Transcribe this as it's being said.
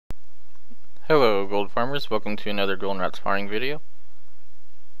Hello gold farmers, welcome to another Goldenrod farming video.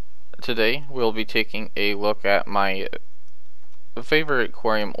 Today we'll be taking a look at my favorite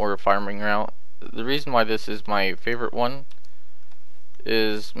Khorium ore farming route. The reason why this is my favorite one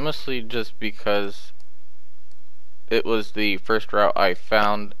is mostly just because it was the first route I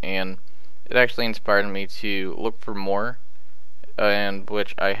found and it actually inspired me to look for more, and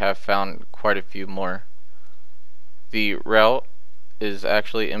which I have found quite a few more. The route is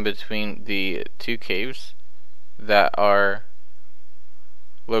actually in between the two caves that are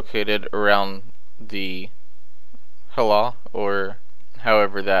located around the Hala, or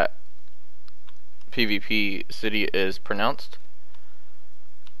however that PvP city is pronounced.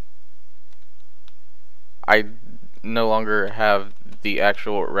 I no longer have the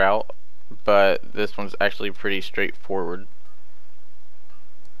actual route, but this one's actually pretty straightforward.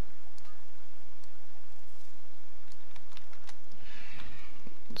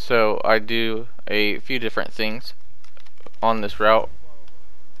 So I do a few different things on this route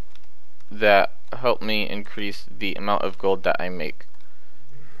that help me increase the amount of gold that I make.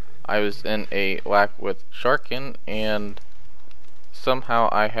 I was in a lack with Sharkin, and somehow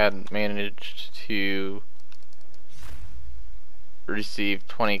I had managed to receive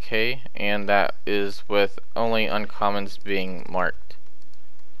 20k, and that is with only uncommons being marked.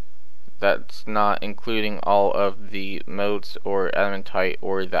 That's not including all of the motes or adamantite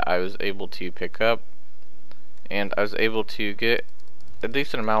ore that I was able to pick up, and I was able to get a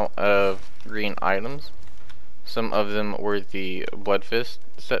decent amount of green items. Some of them were the Bloodfist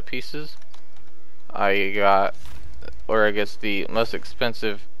set pieces. I got, or I guess the most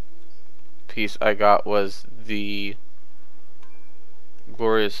expensive piece I got was the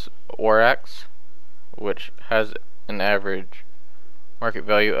Glorious Orax, which has an average market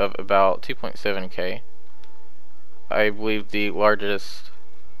value of about 2.7k. I believe the largest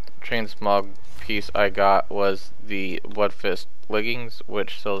Transmog piece I got was the Bloodfist leggings,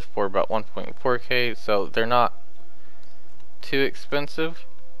 which sells for about 1.4k, so they're not too expensive,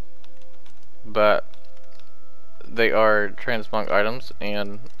 but they are Transmog items,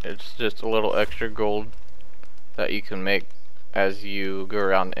 and it's just a little extra gold that you can make as you go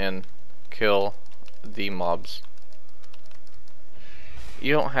around and kill the mobs.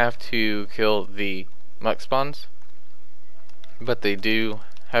 You don't have to kill the muck spawns, but they do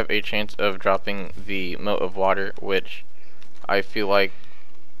have a chance of dropping the mote of water, which I feel like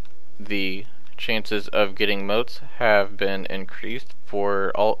the chances of getting motes have been increased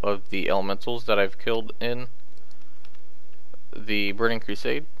for all of the elementals that I've killed in the Burning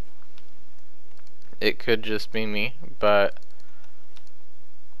Crusade. It could just be me, but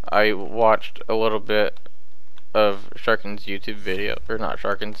I watched a little bit of Sharkin's YouTube video, or not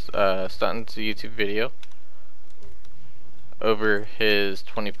Sharkin's, Stunton's YouTube video over his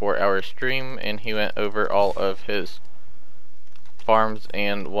 24-hour stream, and he went over all of his farms,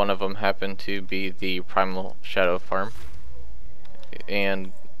 and one of them happened to be the Primal Shadow farm,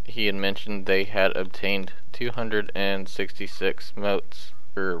 and he had mentioned they had obtained 266 motes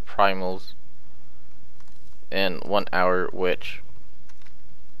or primals in 1 hour, which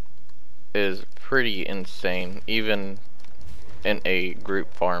is pretty insane, even in a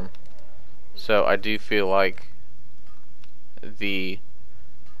group farm. So I do feel like the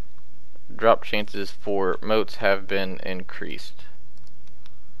drop chances for motes have been increased.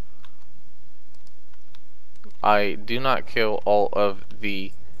 I do not kill all of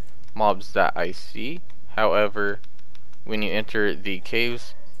the mobs that I see. However, when you enter the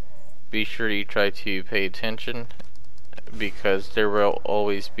caves, be sure you try to pay attention, because there will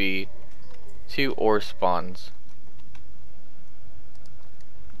always be 2 ore spawns.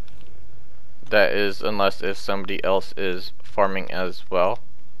 That is, unless if somebody else is farming as well.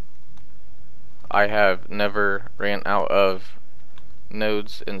 I have never ran out of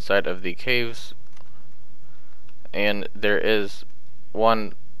nodes inside of the caves, and there is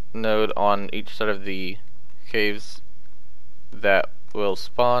 1 node on each side of the caves that will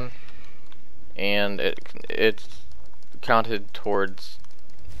spawn, and it's counted towards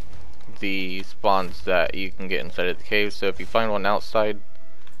the spawns that you can get inside of the cave. So if you find one outside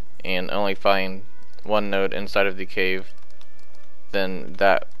and only find 1 node inside of the cave, then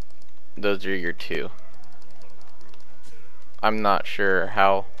those are your 2. I'm not sure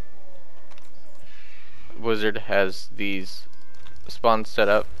how Wizard has these spawns set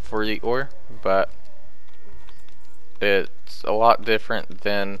up for the ore, but it's a lot different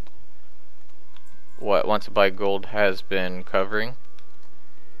than what Once by Gold has been covering.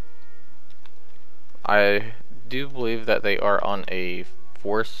 I do believe that they are on a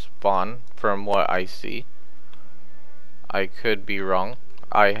 4 spawn from what I see. I could be wrong.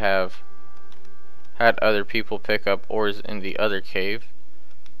 I have had other people pick up ores in the other cave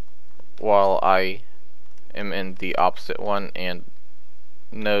while I am in the opposite one, and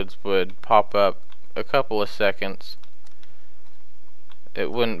nodes would pop up a couple of seconds.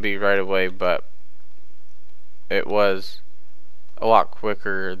 It wouldn't be right away, but it was a lot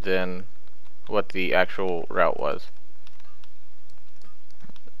quicker than what the actual route was.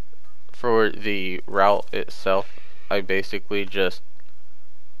 For the route itself, I basically just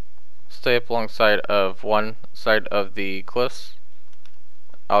stay up alongside of one side of the cliffs.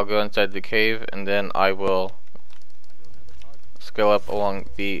 I'll go inside the cave, and then I will scale up along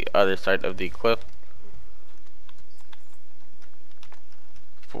the other side of the cliff.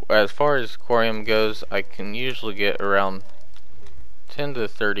 As far as Khorium goes, I can usually get around 10 to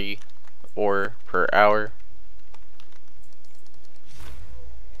 30 ore per hour.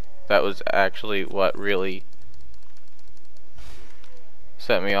 That was actually what really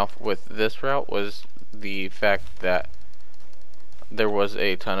set me off with this route, was the fact that there was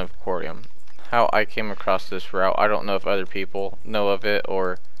a ton of Khorium. How I came across this route, I don't know if other people know of it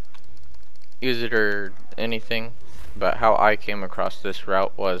or use it or anything, but how I came across this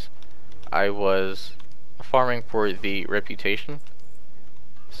route was I was farming for the reputation,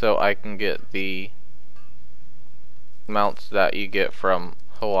 so I can get the mounts that you get from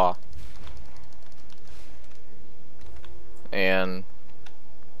WoW. And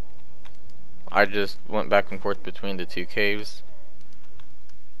I just went back and forth between the two caves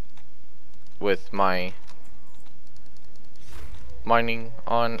with my mining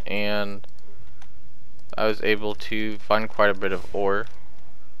on, and I was able to find quite a bit of ore.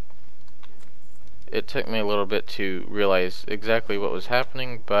 It took me a little bit to realize exactly what was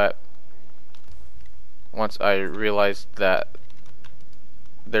happening, but once I realized that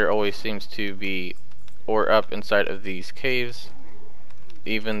there always seems to be ore up inside of these caves,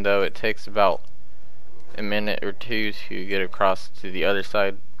 even though it takes about a minute or two to get across to the other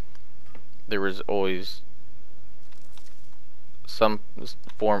side, there was always some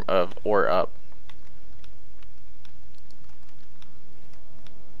form of ore up.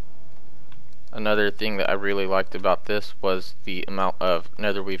 Another thing that I really liked about this was the amount of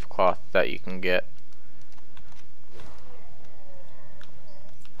netherweave cloth that you can get.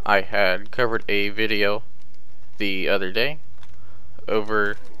 I had covered a video the other day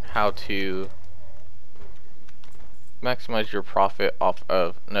over how to maximize your profit off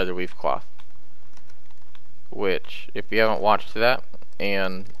of netherweave cloth, which, if you haven't watched that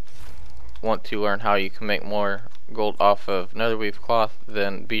and want to learn how you can make more gold off of netherweave cloth,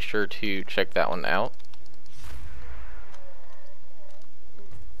 then be sure to check that one out.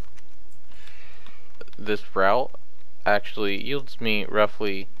 This route actually yields me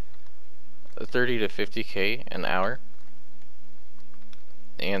roughly 30 to 50k an hour,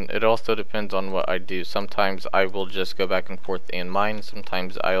 and it also depends on what I do. Sometimes I will just go back and forth and mine,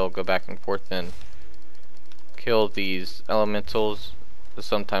 sometimes I'll go back and forth and kill these elementals,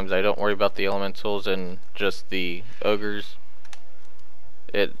 sometimes I don't worry about the elementals and just the ogres.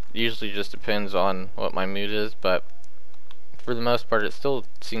 It usually just depends on what my mood is, but for the most part it still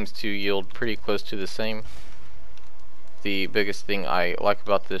seems to yield pretty close to the same. The biggest thing I like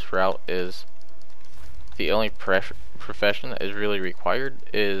about this route is the only profession that is really required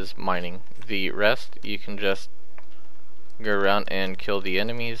is mining. The rest you can just go around and kill the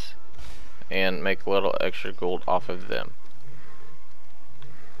enemies and make a little extra gold off of them.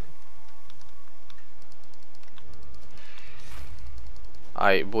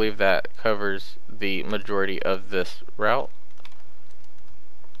 I believe that covers the majority of this route.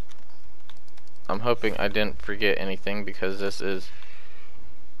 I'm hoping I didn't forget anything, because this is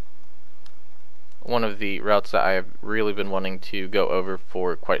one of the routes that I have really been wanting to go over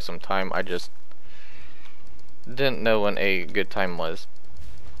for quite some time. I just didn't know when a good time was.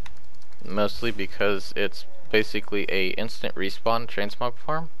 Mostly because it's basically a instant respawn transmog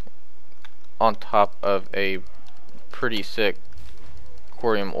farm on top of a pretty sick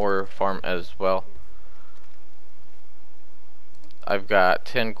Khorium ore farm as well. I've got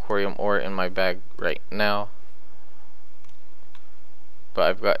 10 Khorium ore in my bag right now, but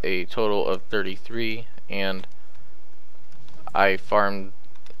I've got a total of 33, and I farmed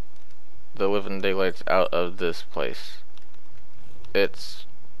the living daylights out of this place. It's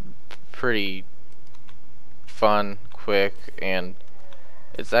pretty fun, quick, and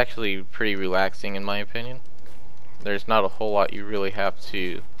it's actually pretty relaxing in my opinion. There's not a whole lot you really have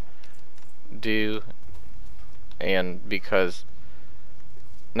to do, and because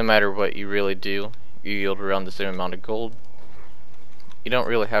no matter what you really do, you yield around the same amount of gold. You don't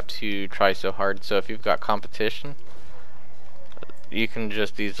really have to try so hard, so if you've got competition, you can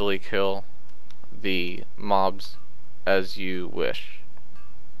just easily kill the mobs as you wish.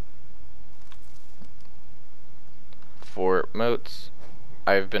 For motes,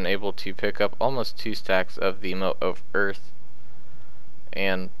 I've been able to pick up almost 2 stacks of the mote of earth,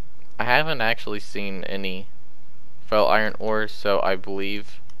 and I haven't actually seen any fel iron ore, so I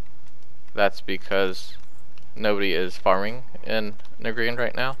believe that's because nobody is farming in Nagrian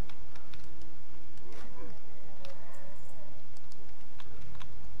right now.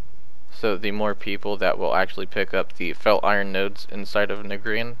 So the more people that will actually pick up the fel iron nodes inside of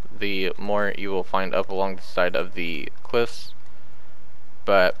Nagrian, the more you will find up along the side of the cliffs.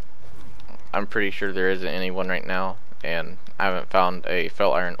 But I'm pretty sure there isn't anyone right now, and I haven't found a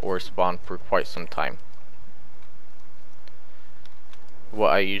fel iron ore spawn for quite some time.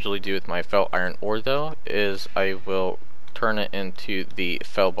 What I usually do with my fel iron ore though is I will turn it into the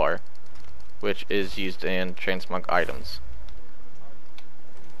fel bar, which is used in Transmog items.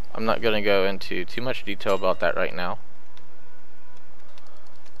 I'm not going to go into too much detail about that right now,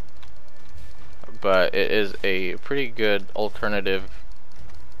 but it is a pretty good alternative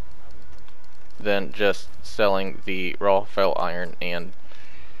than just selling the raw fel iron and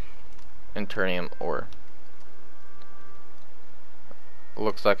Internium ore.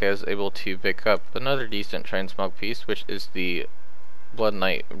 Looks like I was able to pick up another decent Transmog piece, which is the Blood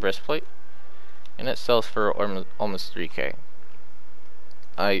Knight breastplate, and it sells for almost 3k.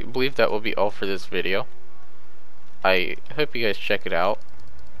 I believe that will be all for this video. I hope you guys check it out,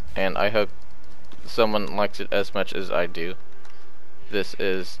 and I hope someone likes it as much as I do. This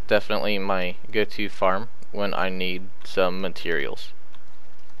is definitely my go-to farm when I need some materials.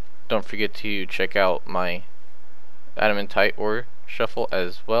 Don't forget to check out my adamantite ore shuffle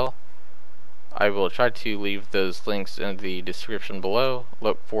as well. I will try to leave those links in the description below.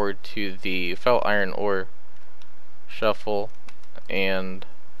 Look forward to the fel iron ore shuffle, and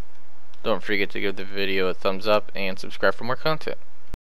don't forget to give the video a thumbs up and subscribe for more content.